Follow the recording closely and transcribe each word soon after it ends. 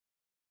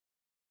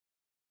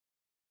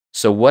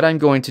So what I'm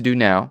going to do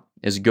now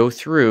is go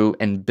through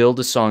and build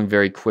a song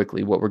very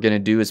quickly. What we're going to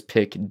do is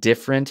pick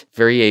different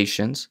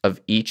variations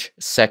of each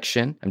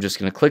section. I'm just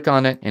going to click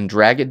on it and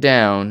drag it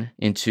down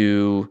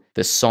into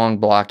the song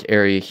block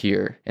area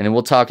here. And then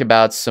we'll talk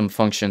about some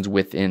functions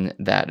within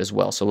that as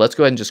well. So let's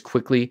go ahead and just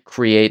quickly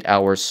create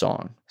our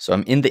song. So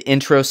I'm in the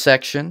intro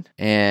section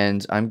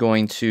and I'm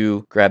going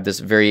to grab this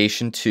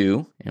variation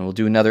 2 and we'll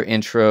do another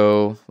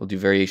intro. We'll do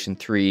variation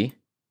 3.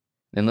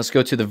 Then let's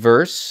go to the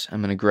verse.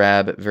 I'm going to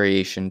grab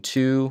variation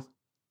 2.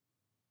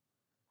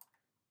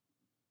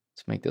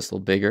 Let's make this a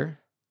little bigger.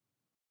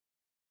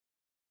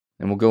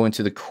 And we'll go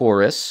into the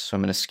chorus. So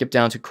I'm going to skip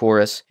down to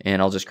chorus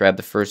and I'll just grab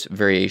the first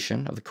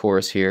variation of the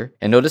chorus here.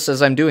 And notice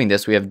as I'm doing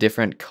this, we have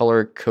different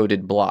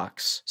color-coded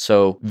blocks.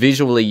 So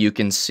visually you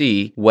can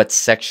see what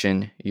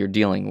section you're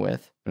dealing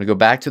with. I'm going to go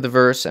back to the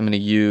verse. I'm going to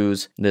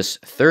use this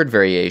third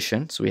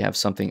variation. So we have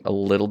something a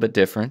little bit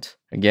different.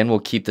 Again, we'll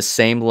keep the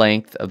same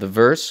length of the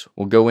verse.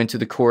 We'll go into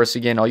the chorus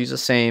again. I'll use the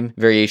same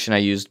variation I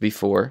used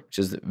before, which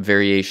is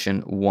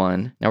variation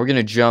 1. Now we're going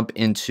to jump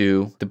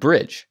into the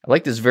bridge. I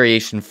like this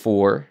variation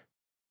 4.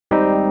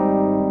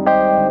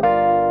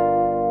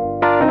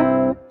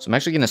 So I'm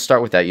actually going to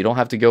start with that. You don't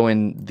have to go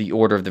in the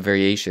order of the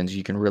variations.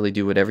 You can really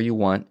do whatever you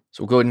want.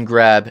 So we'll go ahead and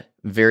grab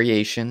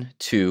variation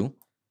 2.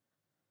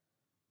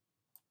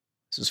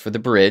 This is for the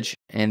bridge.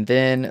 And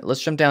then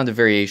let's jump down to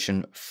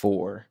variation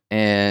 4.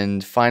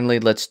 And finally,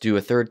 let's do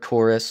a third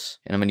chorus.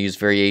 And I'm going to use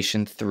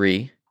variation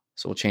 3.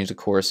 So we'll change the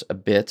chorus a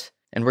bit.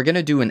 And we're going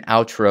to do an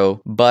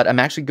outro, but I'm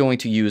actually going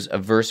to use a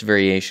verse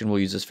variation.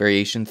 We'll use this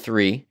variation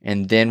 3,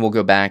 and then we'll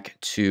go back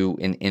to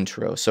an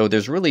intro. So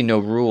there's really no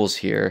rules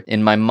here.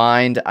 In my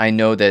mind, I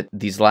know that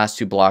these last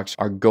 2 blocks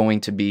are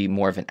going to be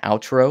more of an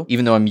outro,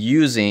 even though I'm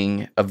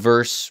using a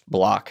verse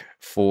block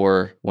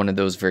for one of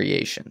those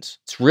variations.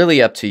 It's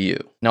really up to you.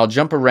 Now I'll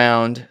jump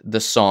around the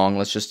song.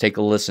 Let's just take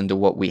a listen to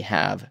what we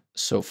have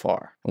so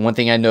far. And one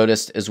thing I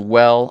noticed as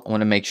well, I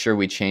want to make sure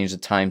we change the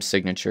time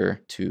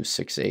signature to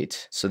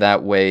 6/8. So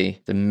that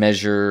way the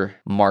measure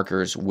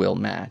markers will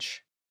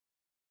match.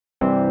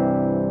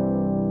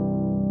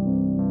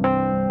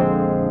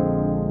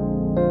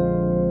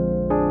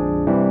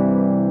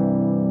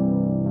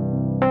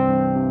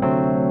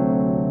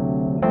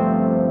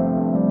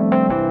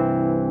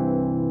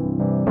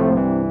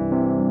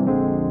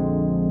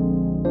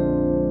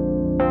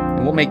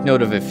 We'll make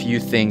note of a few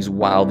things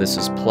while this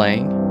is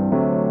playing.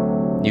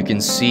 You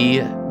can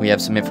see we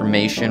have some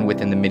information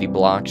within the MIDI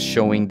blocks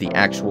showing the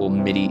actual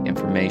MIDI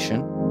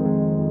information.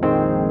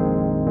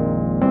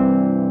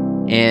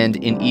 And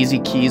in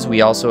EZKeys,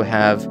 we also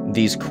have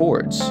these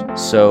chords.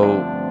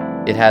 So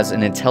it has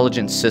an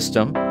intelligent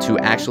system to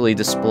actually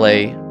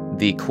display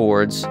the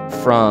chords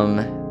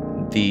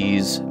from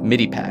these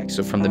MIDI packs,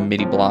 so from the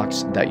MIDI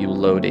blocks that you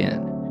load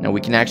in. Now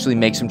we can actually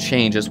make some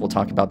changes. We'll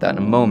talk about that in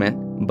a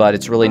moment. But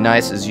it's really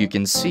nice as you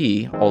can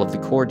see all of the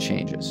chord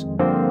changes.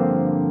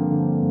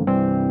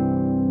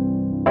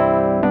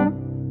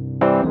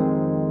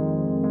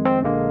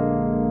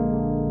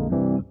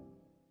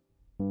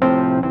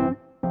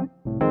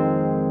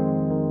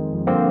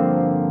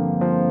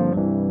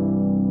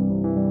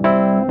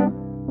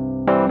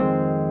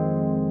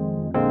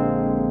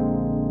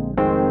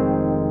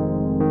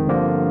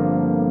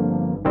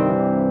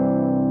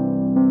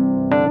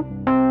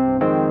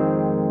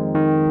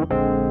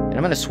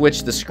 I'm going to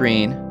switch the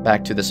screen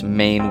back to this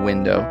main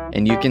window,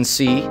 and you can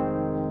see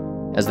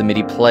as the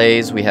MIDI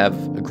plays, we have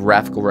a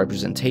graphical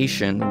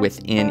representation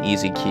within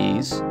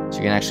EZKeys, so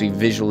you can actually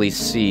visually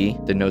see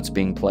the notes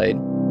being played.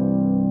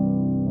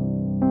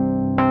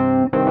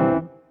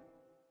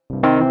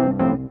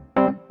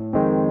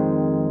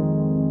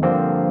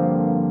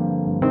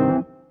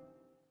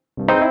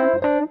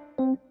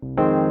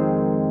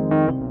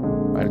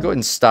 Go ahead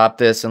and stop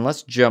this and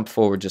let's jump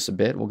forward just a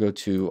bit. We'll go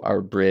to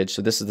our bridge.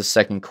 So this is the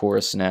second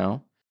chorus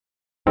now.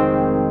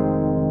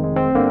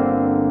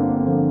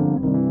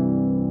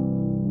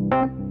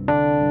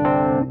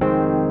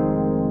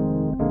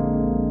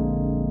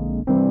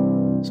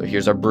 So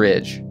here's our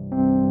bridge.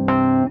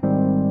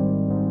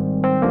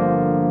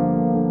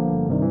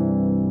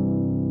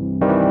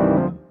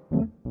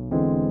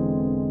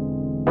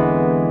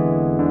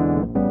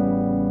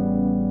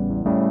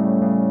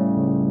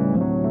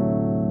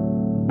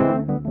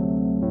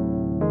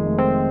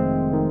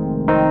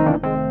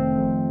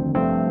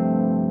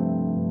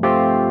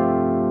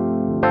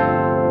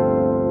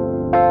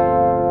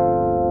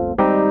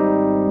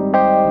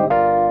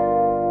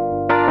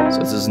 So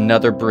this is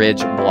another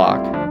bridge block.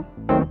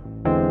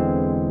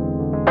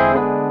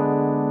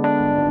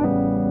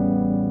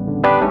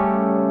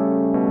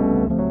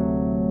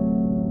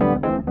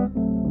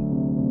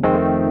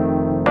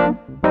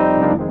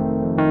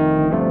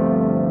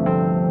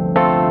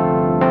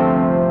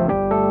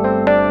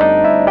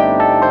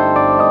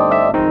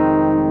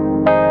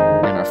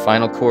 And our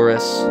final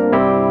chorus.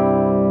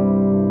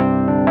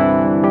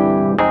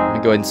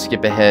 Go ahead and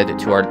skip ahead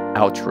to our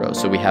outro.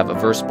 So we have a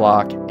verse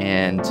block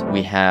and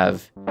we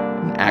have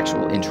an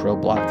actual intro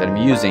block that I'm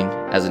using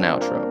as an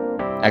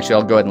outro. Actually,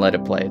 I'll go ahead and let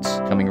it play. It's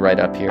coming right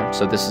up here.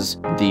 So this is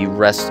the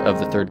rest of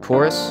the third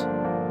chorus.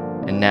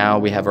 And now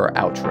we have our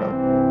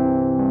outro.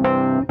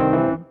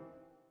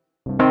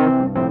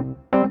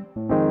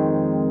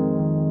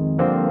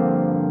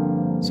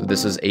 So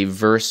this is a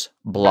verse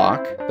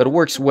block, but it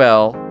works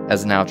well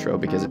as an outro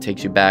because it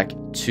takes you back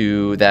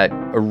to that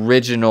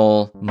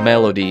original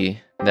melody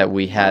that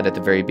we had at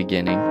the very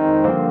beginning.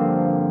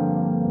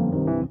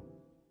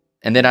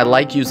 And then I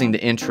like using the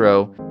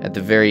intro at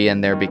the very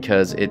end there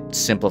because it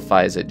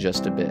simplifies it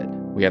just a bit.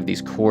 We have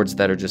these chords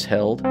that are just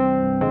held.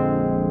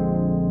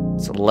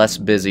 It's less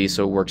busy,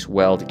 so it works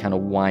well to kind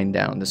of wind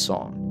down the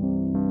song.